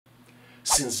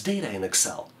Since data in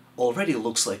Excel already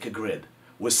looks like a grid,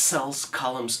 with cells,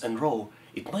 columns, and rows,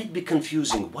 it might be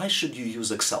confusing why should you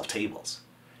use Excel tables.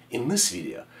 In this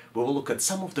video, we will look at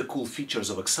some of the cool features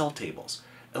of Excel tables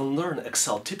and learn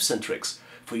Excel tips and tricks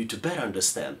for you to better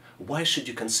understand why should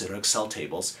you consider Excel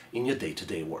tables in your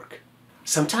day-to-day work.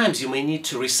 Sometimes you may need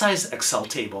to resize Excel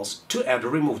tables to add or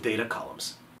remove data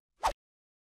columns.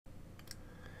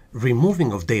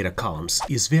 Removing of data columns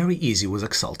is very easy with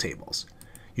Excel tables.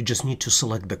 You just need to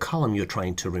select the column you're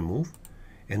trying to remove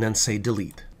and then say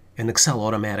delete. And Excel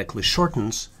automatically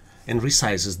shortens and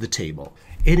resizes the table.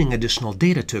 Adding additional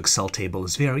data to Excel table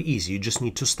is very easy. You just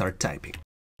need to start typing.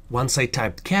 Once I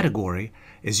typed category,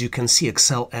 as you can see,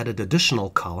 Excel added additional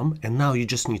column, and now you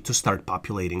just need to start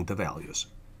populating the values.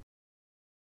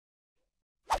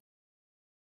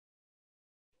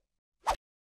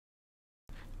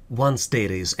 Once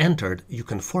data is entered, you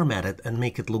can format it and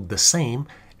make it look the same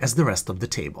as the rest of the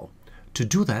table. To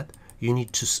do that, you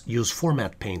need to use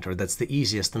Format Painter. That's the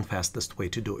easiest and fastest way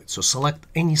to do it. So select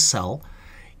any cell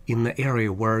in the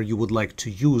area where you would like to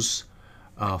use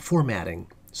formatting.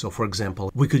 So for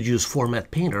example, we could use Format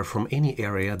Painter from any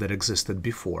area that existed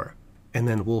before. And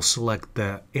then we'll select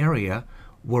the area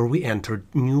where we entered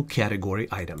new category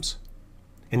items.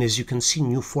 And as you can see,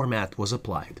 new format was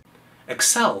applied.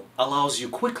 Excel allows you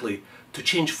quickly to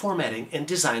change formatting and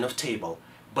design of table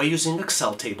by using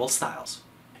Excel table styles.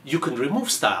 You can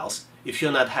remove styles if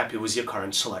you're not happy with your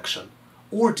current selection,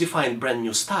 or define brand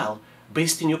new style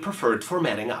based on your preferred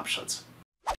formatting options.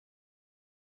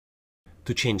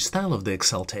 To change style of the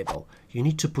Excel table, you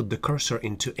need to put the cursor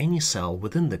into any cell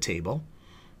within the table,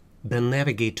 then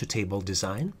navigate to Table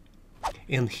Design,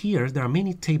 and here there are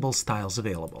many table styles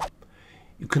available.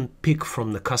 You can pick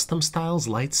from the custom styles,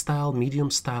 light style, medium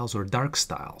styles, or dark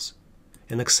styles,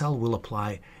 and Excel will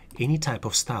apply any type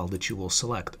of style that you will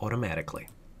select automatically.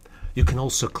 You can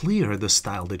also clear the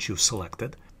style that you've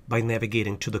selected by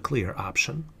navigating to the Clear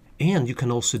option, and you can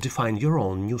also define your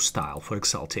own new style for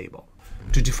Excel table.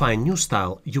 To define new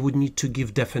style, you would need to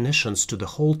give definitions to the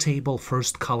whole table,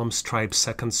 first column stripe,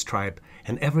 second stripe,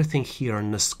 and everything here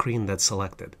on the screen that's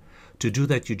selected. To do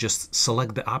that, you just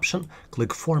select the option,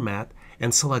 click Format,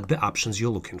 and select the options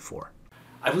you're looking for.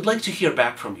 I would like to hear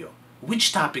back from you.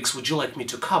 Which topics would you like me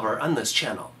to cover on this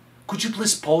channel? Could you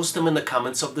please post them in the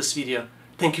comments of this video?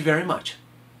 Thank you very much.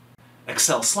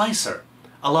 Excel Slicer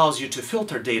allows you to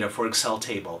filter data for Excel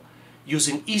table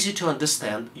using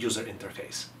easy-to-understand user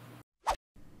interface.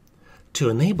 To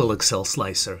enable Excel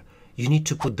Slicer, you need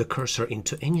to put the cursor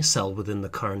into any cell within the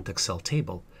current Excel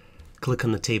table, click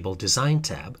on the Table Design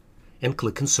tab, and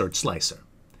click Insert Slicer.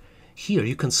 Here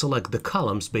you can select the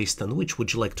columns based on which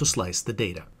would you like to slice the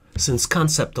data. Since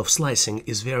concept of slicing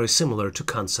is very similar to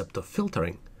concept of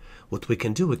filtering, what we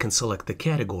can do, we can select the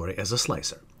category as a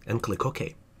slicer and click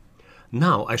OK.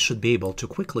 Now I should be able to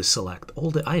quickly select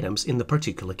all the items in the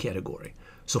particular category.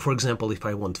 So for example, if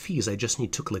I want fees, I just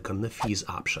need to click on the fees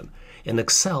option, and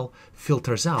Excel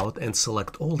filters out and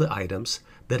select all the items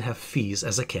that have fees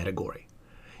as a category.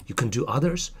 You can do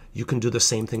others. You can do the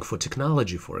same thing for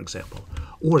technology, for example.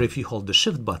 Or if you hold the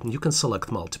Shift button, you can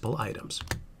select multiple items.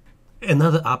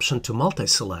 Another option to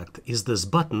multi-select is this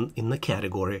button in the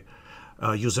category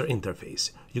user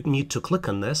interface. You need to click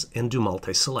on this and do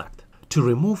multi-select. To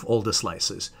remove all the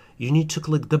slices, you need to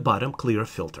click the bottom Clear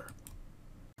Filter.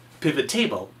 Pivot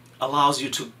Table allows you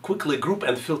to quickly group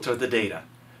and filter the data,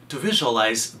 to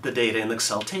visualize the data in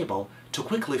Excel table, to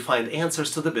quickly find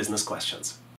answers to the business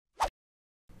questions.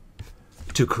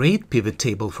 To create Pivot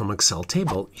Table from Excel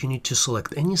table, you need to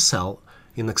select any cell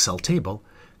in Excel table,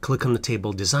 click on the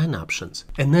Table Design options,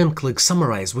 and then click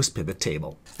Summarize with Pivot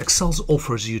Table. Excel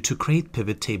offers you to create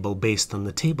Pivot Table based on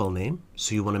the table name,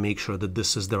 so you want to make sure that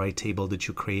this is the right table that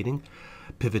you're creating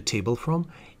Pivot Table from,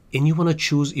 and you want to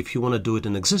choose if you want to do it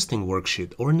in an existing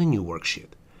worksheet or in a new worksheet.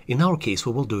 In our case,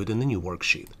 we will do it in the new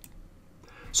worksheet.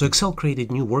 So Excel created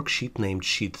a new worksheet named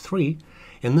Sheet 3,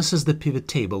 and this is the pivot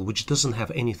table, which doesn't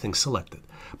have anything selected.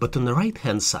 But on the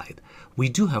right-hand side, we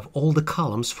do have all the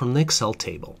columns from the Excel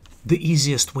table. The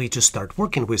easiest way to start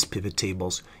working with pivot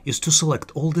tables is to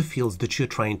select all the fields that you're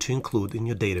trying to include in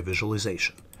your data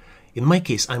visualization. In my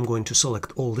case, I'm going to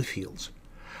select all the fields.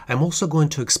 I'm also going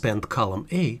to expand column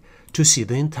A to see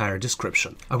the entire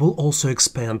description. I will also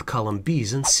expand column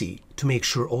B's and C to make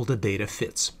sure all the data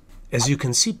fits. As you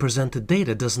can see, presented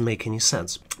data doesn't make any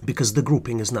sense because the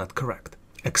grouping is not correct.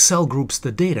 Excel groups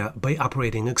the data by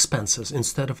operating expenses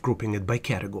instead of grouping it by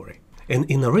category. And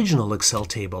in original Excel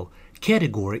table,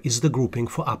 Category is the grouping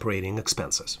for operating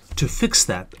expenses. To fix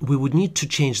that, we would need to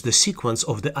change the sequence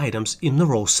of the items in the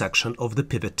row section of the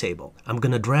pivot table. I'm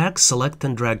going to select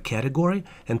and drag category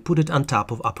and put it on top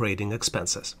of operating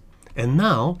expenses. And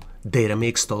now data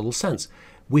makes total sense.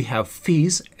 We have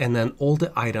fees, and then all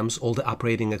the items, all the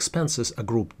operating expenses are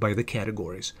grouped by the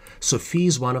categories. So fee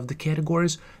is one of the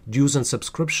categories. Dues and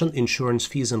subscription, insurance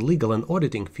fees, and legal and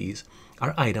auditing fees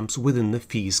are items within the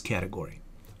fees category.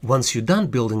 Once you're done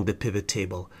building the pivot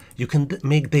table, you can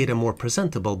make data more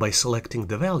presentable by selecting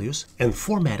the values and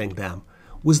formatting them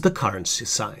with the currency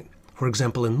sign. For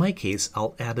example, in my case,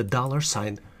 I'll add a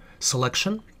 $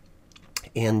 selection,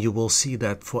 and you will see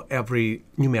that for every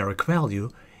numeric value,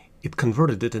 it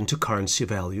converted it into currency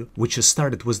value, which is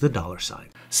started with the $sign.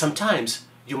 Sometimes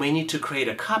you may need to create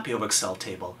a copy of Excel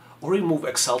table or remove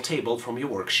Excel table from your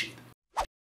worksheet.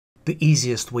 The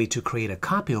easiest way to create a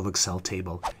copy of Excel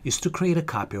table is to create a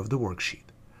copy of the worksheet.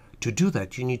 To do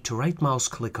that, you need to right mouse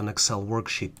click on Excel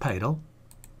worksheet title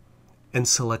and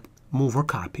select Move or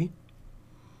Copy.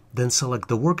 Then select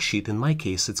the worksheet, in my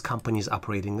case it's company's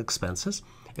operating expenses,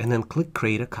 and then click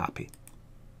Create a Copy.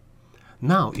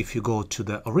 Now if you go to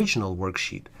the original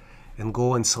worksheet and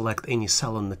go and select any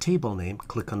cell in the table name,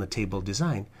 click on the table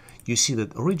design, you see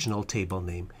that original table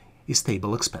name is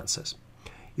Table Expenses.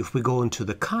 If we go into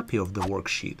the copy of the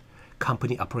worksheet,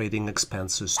 Company Operating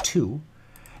Expenses 2,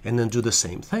 and then do the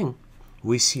same thing,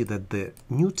 we see that the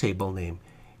new table name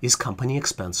is Company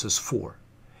Expenses 4.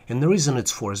 And the reason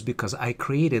it's 4 is because I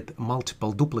created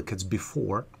multiple duplicates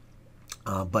before,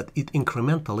 but it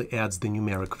incrementally adds the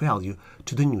numeric value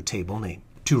to the new table name.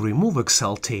 To remove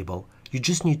Excel table, you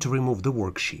just need to remove the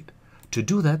worksheet. To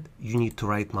do that, you need to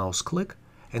right mouse click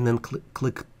and then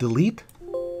click Delete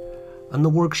on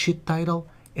the worksheet title,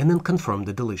 and then confirm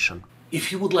the deletion. If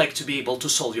you would like to be able to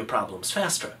solve your problems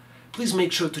faster, please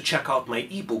make sure to check out my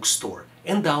ebook store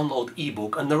and download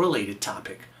ebook on the related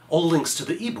topic. All links to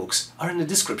the ebooks are in the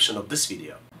description of this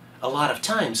video. A lot of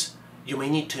times, you may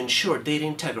need to ensure data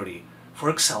integrity for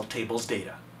Excel tables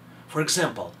data. For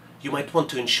example, you might want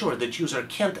to ensure that user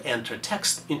can't enter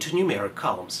text into numeric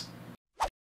columns.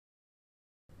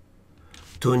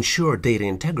 To ensure data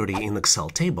integrity in Excel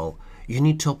table, you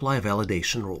need to apply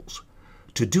validation rules.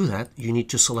 To do that, you need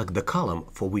to select the column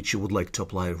for which you would like to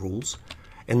apply rules,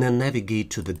 and then navigate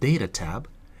to the Data tab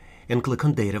and click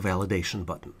on Data Validation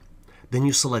button. Then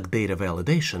you select Data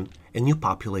Validation and you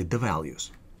populate the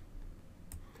values.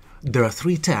 There are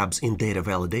 3 tabs in Data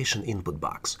Validation input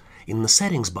box. In the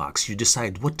Settings box, you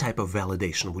decide what type of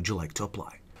validation would you like to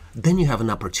apply. Then you have an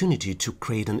opportunity to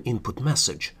create an input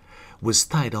message with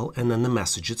title and then the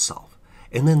message itself.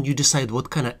 And then you decide what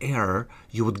kind of error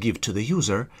you would give to the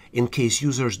user in case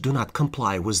users do not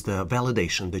comply with the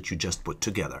validation that you just put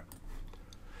together.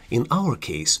 In our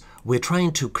case, we're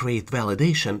trying to create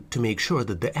validation to make sure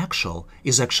that the actual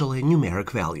is actually a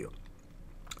numeric value.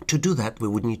 To do that, we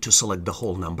would need to select the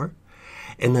whole number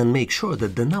and then make sure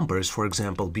that the number is, for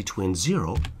example, between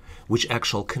 0, which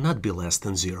actual cannot be less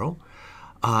than 0,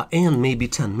 and maybe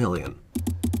 10 million.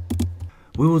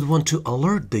 We would want to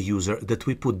alert the user that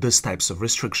we put these types of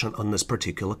restriction on this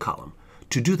particular column.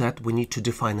 To do that, we need to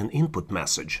define an input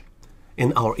message.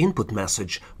 And our input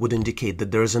message would indicate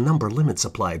that there is a number limits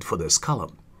applied for this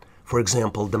column. For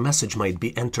example, the message might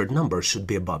be entered number should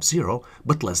be above 0,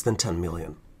 but less than 10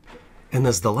 million. And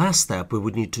as the last step, we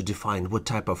would need to define what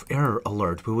type of error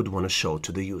alert we would want to show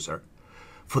to the user.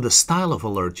 For the style of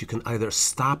alert, you can either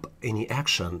stop any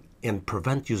action and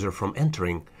prevent user from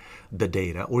entering the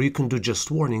data, or you can do just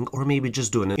warning, or maybe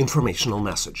just do an informational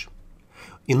message.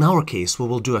 In our case, we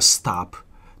will do a stop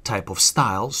type of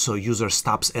style, so user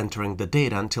stops entering the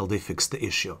data until they fix the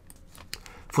issue.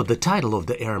 For the title of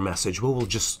the error message, we will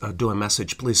just do a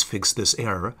message, please fix this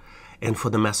error. And for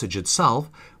the message itself,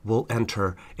 we'll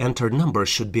entered number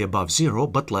should be above 0,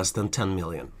 but less than 10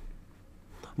 million.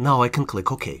 Now I can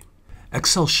click OK.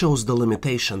 Excel shows the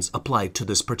limitations applied to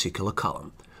this particular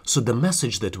column. So the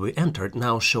message that we entered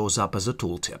now shows up as a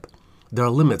tooltip. There are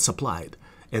limits applied.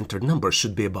 Entered number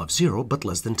should be above 0, but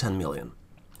less than 10 million.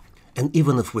 And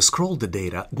even if we scroll the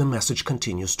data, the message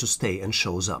continues to stay and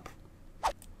shows up.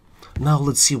 Now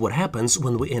let's see what happens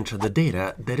when we enter the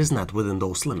data that is not within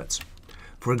those limits.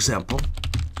 For example,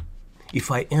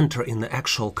 if I enter in the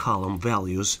actual column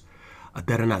values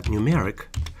that are not numeric,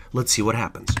 let's see what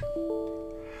happens.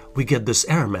 We get this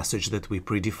error message that we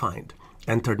predefined.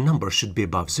 Entered number should be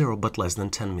above 0, but less than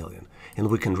 10 million.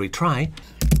 And we can retry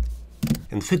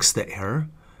and fix the error,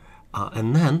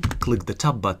 and then click the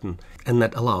Tab button, and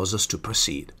that allows us to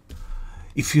proceed.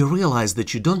 If you realize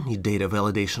that you don't need data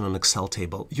validation on Excel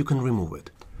table, you can remove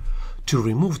it. To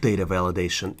remove data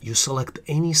validation, you select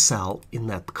any cell in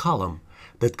that column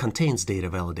that contains data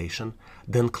validation,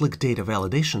 then click Data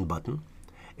Validation button,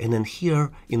 and then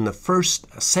here in the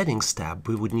first Settings tab,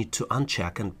 we would need to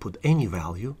uncheck and put any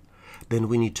value. Then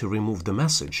we need to remove the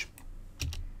message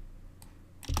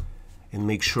and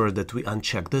make sure that we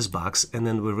uncheck this box, and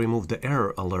then we remove the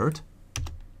error alert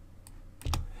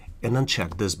and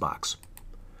uncheck this box.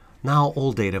 Now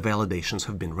all data validations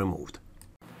have been removed.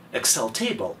 Excel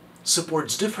Table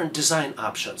supports different design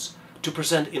options to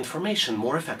present information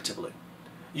more effectively.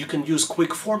 You can use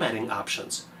quick formatting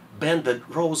options, banded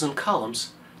rows and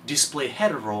columns, display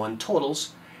header row and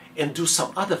totals, and do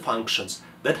some other functions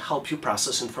that help you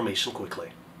process information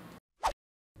quickly.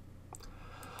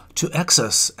 To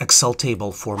access Excel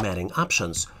Table formatting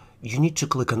options, you need to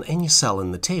click on any cell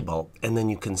in the table, and then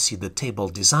you can see the Table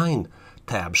Design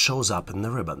tab shows up in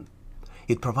the ribbon.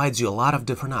 It provides you a lot of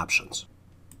different options.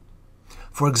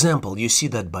 For example, you see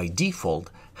that by default,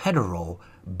 header row,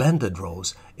 banded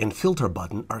rows, and filter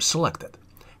button are selected.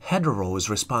 Header row is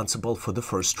responsible for the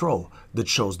first row that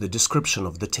shows the description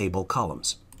of the table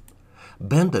columns.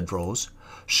 Banded rows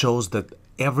shows that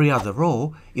every other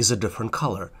row is a different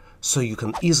color, so you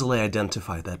can easily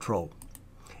identify that row.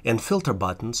 And filter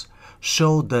buttons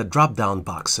show the drop-down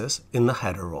boxes in the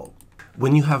header row.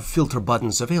 When you have filter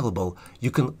buttons available,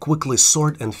 you can quickly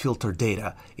sort and filter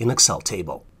data in Excel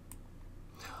Table.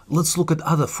 Let's look at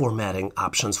other formatting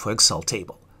options for Excel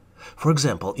Table. For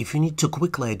example, if you need to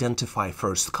quickly identify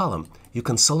first column, you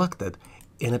can select it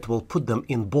and it will put them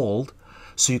in bold,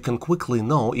 so you can quickly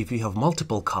know if you have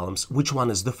multiple columns which one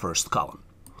is the first column.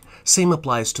 Same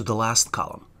applies to the last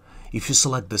column. If you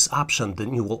select this option,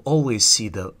 then you will always see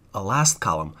the last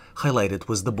column highlighted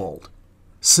with the bold.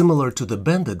 Similar to the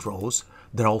banded rows,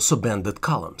 there are also banded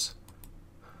columns.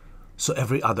 So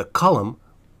every other column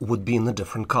would be in a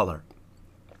different color.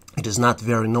 It is not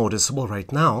very noticeable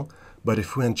right now, but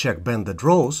if we uncheck banded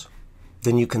rows,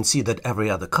 then you can see that every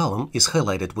other column is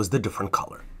highlighted with the different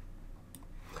color.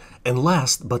 And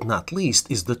last but not least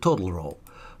is the total row.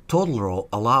 Total row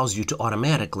allows you to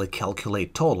automatically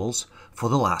calculate totals for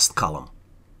the last column.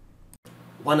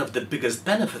 One of the biggest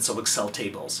benefits of Excel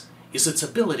tables is its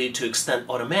ability to extend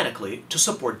automatically to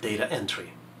support data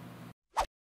entry.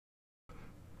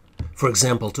 For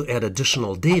example, to add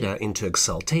additional data into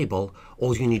Excel table,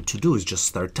 all you need to do is just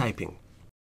start typing.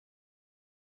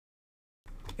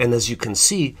 And as you can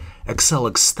see, Excel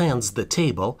extends the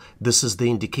table. This is the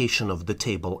indication of the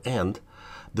table end,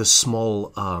 the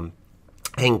small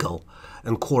angle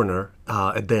and corner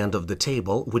at the end of the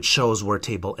table, which shows where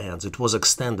table ends. It was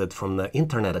extended from the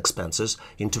internet expenses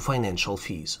into financial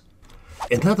fees.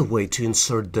 Another way to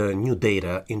insert the new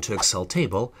data into Excel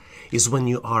table is when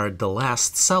you are at the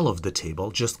last cell of the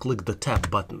table, just click the Tab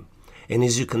button. And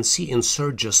as you can see,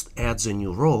 Insert just adds a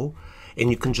new row, and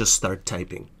you can just start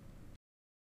typing.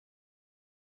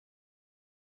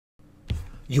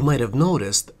 You might have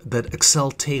noticed that Excel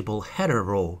table header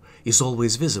row is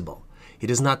always visible.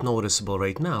 It is not noticeable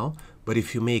right now, but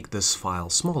if you make this file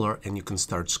smaller and you can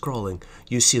start scrolling,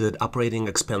 you see that operating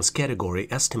expense category,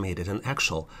 estimated and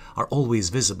actual, are always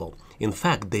visible. In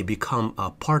fact, they become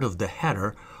a part of the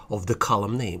header of the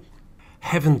column name.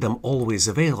 Having them always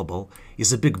available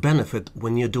is a big benefit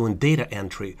when you're doing data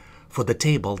entry for the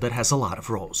table that has a lot of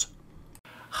rows.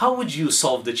 How would you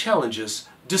solve the challenges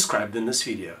described in this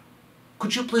video?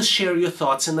 Could you please share your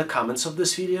thoughts in the comments of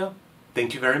this video?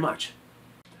 Thank you very much.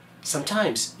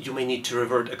 Sometimes you may need to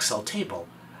revert Excel table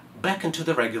back into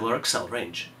the regular Excel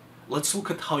range. Let's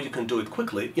look at how you can do it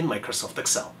quickly in Microsoft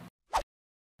Excel.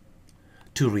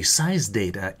 To resize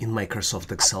data in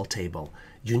Microsoft Excel table,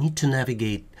 you need to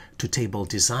navigate to Table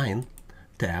Design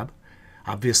tab.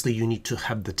 Obviously, you need to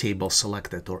have the table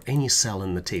selected or any cell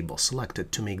in the table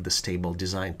selected to make this Table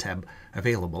Design tab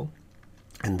available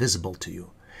and visible to you.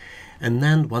 And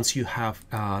then once you have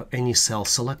any cell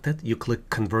selected, you click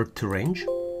Convert to Range.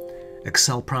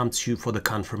 Excel prompts you for the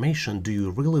confirmation, do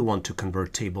you really want to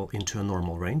convert table into a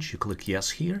normal range? You click Yes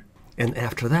here, and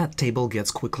after that, table gets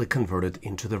quickly converted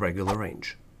into the regular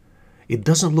range. It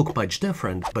doesn't look much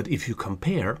different, but if you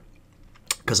compare,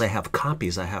 because I have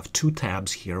copies, I have two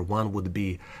tabs here. One would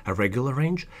be a regular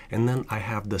range, and then I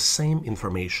have the same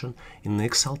information in the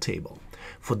Excel table.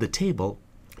 For the table,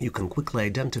 you can quickly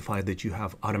identify that you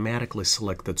have automatically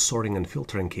selected sorting and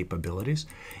filtering capabilities,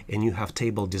 and you have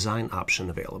table design option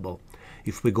available.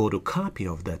 If we go to copy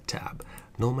of that tab,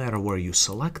 no matter where you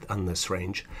select on this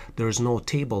range, there is no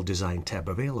table design tab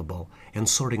available, and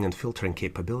sorting and filtering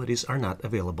capabilities are not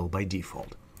available by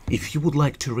default. If you would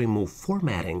like to remove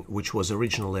formatting, which was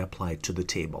originally applied to the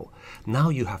table, now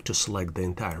you have to select the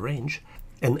entire range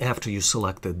And after you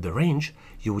selected the range,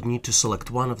 you would need to select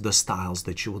one of the styles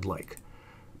that you would like.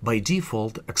 By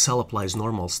default, Excel applies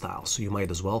normal style, so you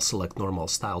might as well select normal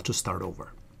style to start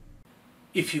over.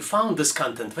 If you found this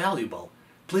content valuable,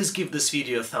 please give this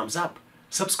video a thumbs up,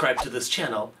 subscribe to this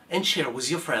channel, and share with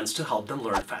your friends to help them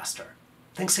learn faster.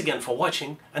 Thanks again for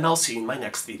watching, and I'll see you in my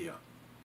next video.